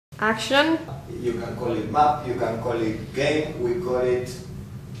Action. You can call it map, you can call it game, we call it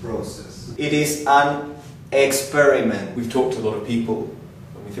process. It is an experiment. We've talked to a lot of people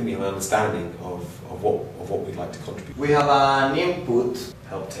and we think we have an understanding of what we'd like to contribute. We have an input.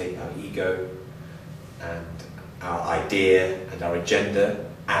 Help take our ego and our idea and our agenda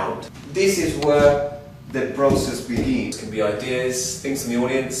out. This is where the process begins. It can be ideas, things from the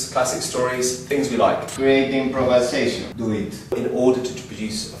audience, classic stories, things we like. Create improvisation. Do it. In order to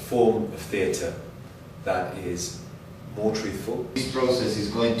produce a form of theatre that is more truthful. This process is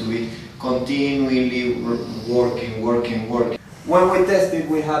going to be continually working. When we test it,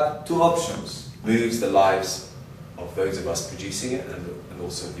 we have two options. Moves the lives of those of us producing it and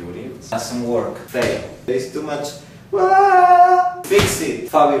also the audience. Doesn't work. Fail. There's too much. Fix it.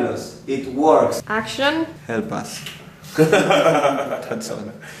 Fabulous. It works. Action. Help us.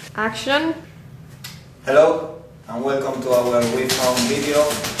 Action. Hello and welcome to our We Found video.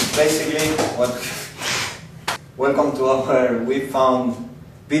 Basically, welcome to our We Found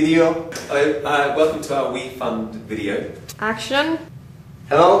video. Welcome to our We Fund video. Action.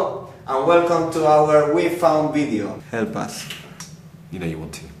 Hello and welcome to our We Found video. Help us. You know you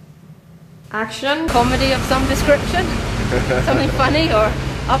want to. Action. Comedy of some description. Something funny or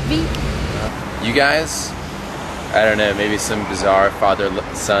upbeat. You guys? I don't know, maybe some bizarre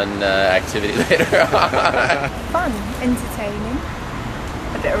father-son activity later on. Fun, entertaining,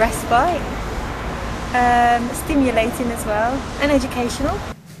 a bit of respite, stimulating as well, and educational.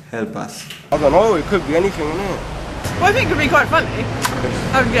 Help us. I don't know, it could be anything, isn't it? Well, I think it would be quite funny,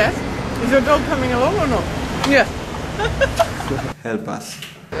 I would guess. Is your dog coming along or not? Yeah. Help us.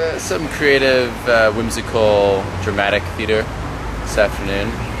 Some creative, whimsical, dramatic theater this afternoon.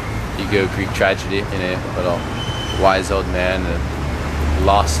 You go Greek tragedy, you know, a little wise old man, a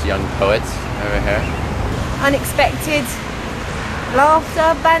lost young poet over here. Unexpected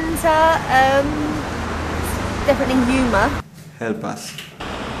laughter, banter, definitely humour. Help us.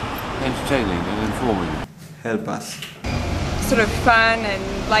 Entertaining and informative. Help us. Sort of fun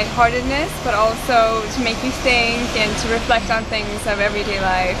and lightheartedness, but also to make you think and to reflect on things of everyday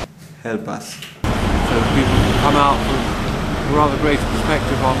life. Help us. So people come out with a rather greater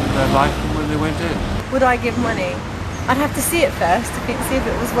perspective on their life than when they went in. Would I give money? I'd have to see it first to see if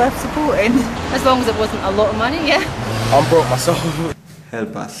it was worth supporting. As long as it wasn't a lot of money, yeah. I'm broke myself.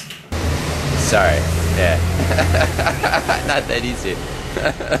 Help us. Sorry, yeah. Not that easy.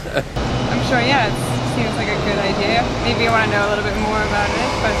 I'm sure, yeah, it seems like a good idea. Maybe you want to know a little bit more about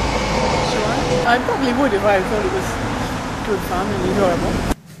it, but sure. I probably would if I thought it was good fun and enjoyable.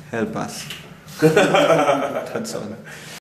 Help us.